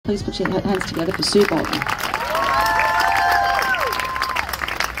Please put your hands together for Sue Bolton.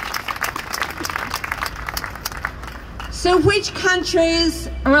 So which countries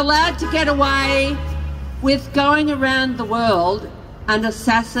are allowed to get away with going around the world and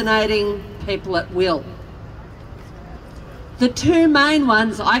assassinating people at will? The two main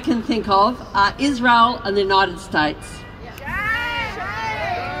ones I can think of are Israel and the United States.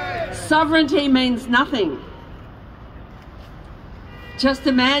 Sovereignty means nothing. Just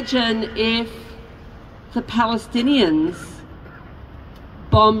imagine if the Palestinians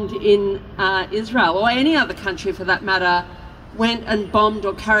bombed in Israel, or any other country for that matter, went and bombed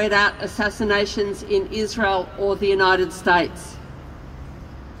or carried out assassinations in Israel or the United States.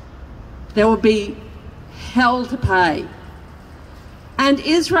 There would be hell to pay. And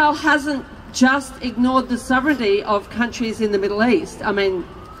Israel hasn't just ignored the sovereignty of countries in the Middle East. I mean,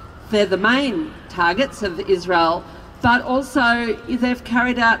 they're the main targets of Israel, but also they've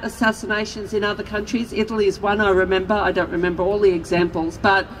carried out assassinations in other countries. Italy is one I remember. I don't remember all the examples,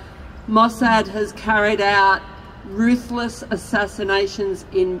 but Mossad has carried out ruthless assassinations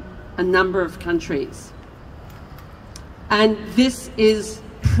in a number of countries. And this is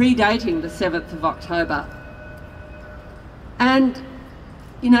predating the 7th of October. And,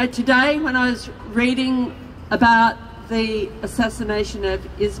 you know, today when I was reading about the assassination of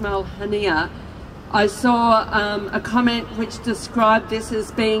Ismail Haniyeh, I saw a comment which described this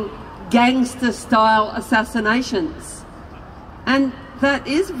as being gangster-style assassinations. And that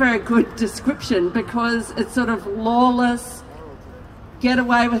is a very good description, because it's sort of lawless, get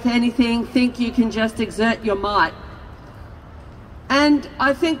away with anything, think you can just exert your might. And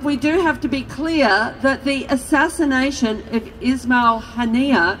I think we do have to be clear that the assassination of Ismail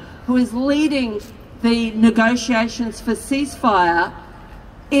Haniyeh, who is leading the negotiations for ceasefire,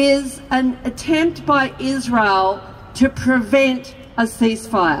 is an attempt by Israel to prevent a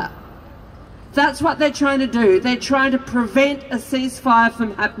ceasefire. That's what they're trying to do. They're trying to prevent a ceasefire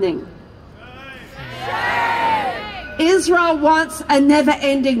from happening. Israel wants a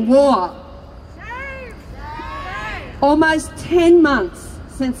never-ending war. Almost 10 months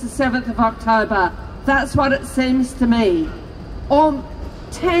since the 7th of October. That's what it seems to me. Or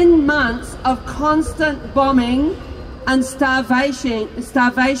 10 months of constant bombing and starvation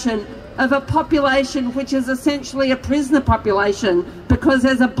of a population which is essentially a prisoner population, because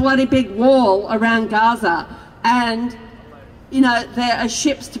there's a bloody big wall around Gaza, and, you know, there are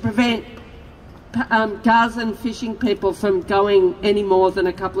ships to prevent Gazan fishing people from going any more than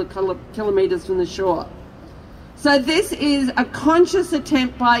a couple of kilometres from the shore. So this is a conscious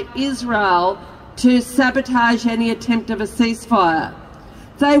attempt by Israel to sabotage any attempt of a ceasefire.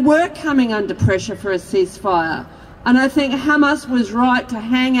 They were coming under pressure for a ceasefire, and I think Hamas was right to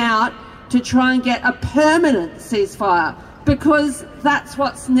hang out to try and get a permanent ceasefire, because that's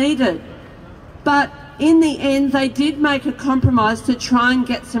what's needed. But in the end, they did make a compromise to try and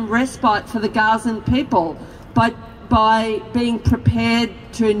get some respite for the Gazan people by being prepared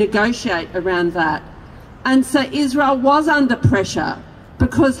to negotiate around that. And so Israel was under pressure,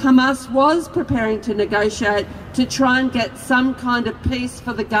 because Hamas was preparing to negotiate to try and get some kind of peace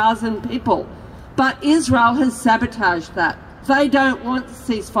for the Gazan people. But Israel has sabotaged that. They don't want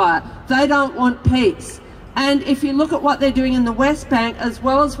ceasefire. They don't want peace. And if you look at what they're doing in the West Bank as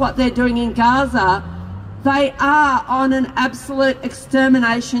well as what they're doing in Gaza, they are on an absolute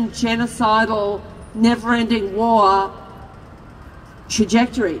extermination, genocidal, never-ending war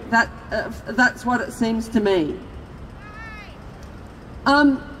trajectory. That's what it seems to me.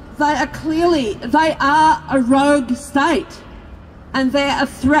 They are a rogue state, and they're a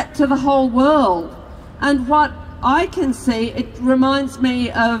threat to the whole world. And what I can see, it reminds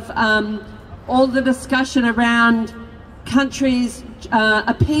me of all the discussion around countries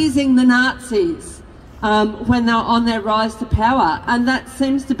appeasing the Nazis when they're on their rise to power. And that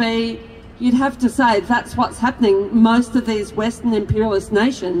seems to be, you'd have to say, that's what's happening. Most of these Western imperialist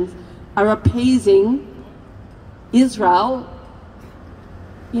nations are appeasing Israel.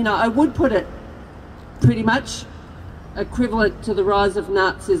 You know, I would put it pretty much equivalent to the rise of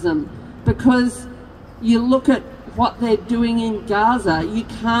Nazism, because you look at what they're doing in Gaza, you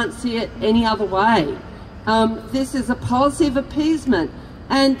can't see it any other way. This is a policy of appeasement,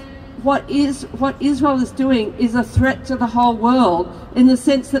 and what Israel is doing is a threat to the whole world, in the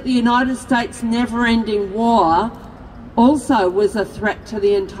sense that the United States' never-ending war also was a threat to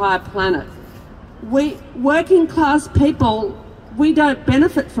the entire planet. We, working class people, we don't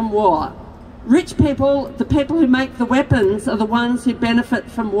benefit from war. Rich people, the people who make the weapons, are the ones who benefit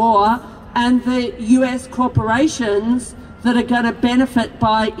from war, and the US corporations that are going to benefit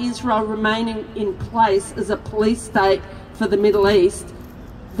by Israel remaining in place as a police state for the Middle East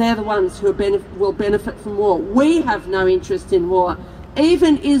they're the ones who will benefit from war. We have no interest in war.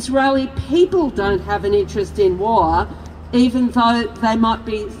 Even Israeli people don't have an interest in war, even though they might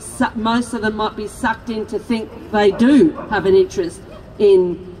be, most of them might be sucked in to think they do have an interest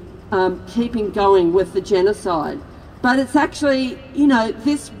in keeping going with the genocide. But it's actually, you know,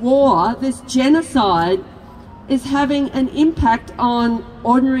 this war, this genocide is having an impact on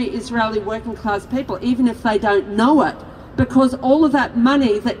ordinary Israeli working class people, even if they don't know it, because all of that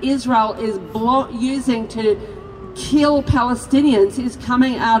money that Israel is using to kill Palestinians is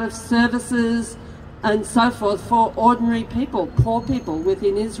coming out of services and so forth for ordinary people, poor people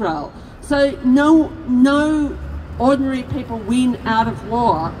within Israel. So no ordinary people win out of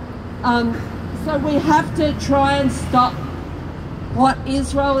war. So we have to try and stop what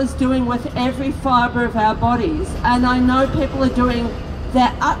Israel is doing with every fibre of our bodies. And I know people are doing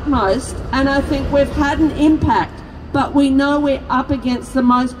their utmost, and I think we've had an impact, but we know we're up against the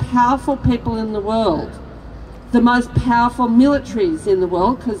most powerful people in the world, the most powerful militaries in the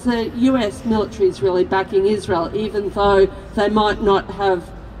world, because the US military is really backing Israel, even though they might not have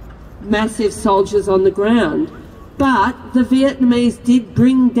massive soldiers on the ground. But the Vietnamese did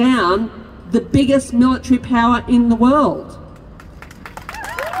bring down the biggest military power in the world.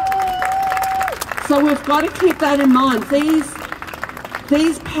 So we've got to keep that in mind.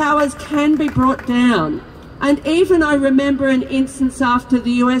 These powers can be brought down. And even I remember an instance after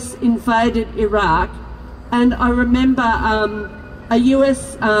the US invaded Iraq, and I remember a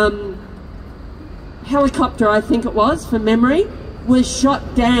US helicopter, I think it was, from memory, was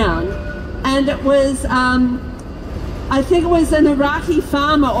shot down. And it was, I think it was an Iraqi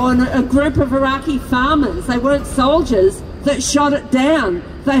farmer or a group of Iraqi farmers, they weren't soldiers, that shot it down.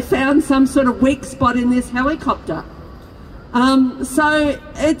 They found some sort of weak spot in this helicopter. So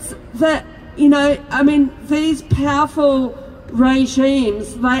it's that, you know, I mean, these powerful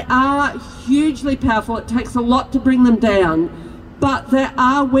regimes, they are hugely powerful. It takes a lot to bring them down, but there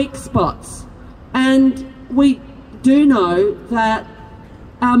are weak spots. And we do know that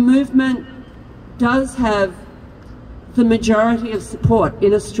our movement does have the majority of support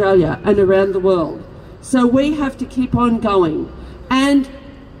in Australia and around the world. So we have to keep on going. And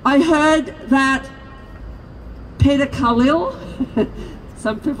I heard that Peter Khalil,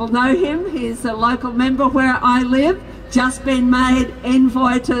 some people know him, he's a local member where I live, just been made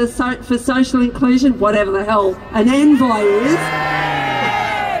envoy for social inclusion, whatever the hell an envoy is.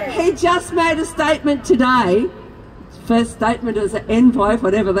 He just made a statement today, first statement as an envoy,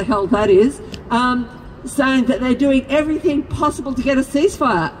 whatever the hell that is, saying that they're doing everything possible to get a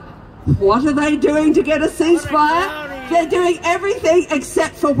ceasefire. What are they doing to get a ceasefire? They're doing everything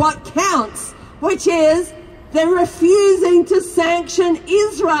except for what counts, which is they're refusing to sanction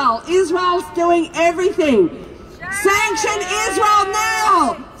Israel. Israel's doing everything. Sanction Israel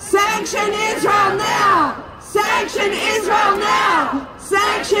now! Sanction Israel now! Sanction Israel now!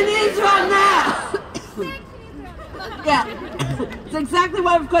 Sanction Israel now! Yeah, it's exactly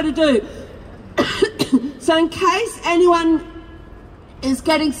what we've got to do. So in case anyone is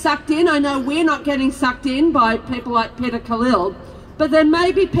getting sucked in, I know we're not getting sucked in by people like Peter Khalil, but there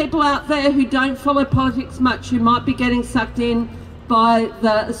may be people out there who don't follow politics much who might be getting sucked in by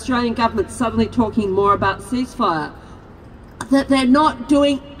the Australian government suddenly talking more about ceasefire. That they're not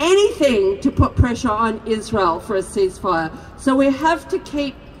doing anything to put pressure on Israel for a ceasefire. So we have to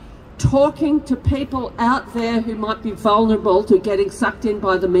keep talking to people out there who might be vulnerable to getting sucked in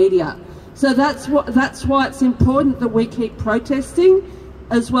by the media. So that's why it's important that we keep protesting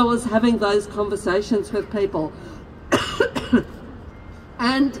as well as having those conversations with people.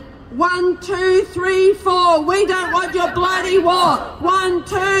 And 1, 2, 3, 4, we don't want your bloody war. 1,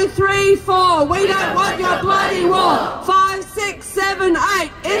 2, 3, 4, we don't want your bloody war. 5, 6, 7,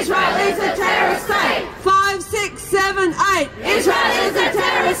 8, Israel is a terrorist state. 5, 6, 7, 8, Israel is a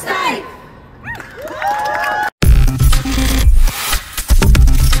terrorist state.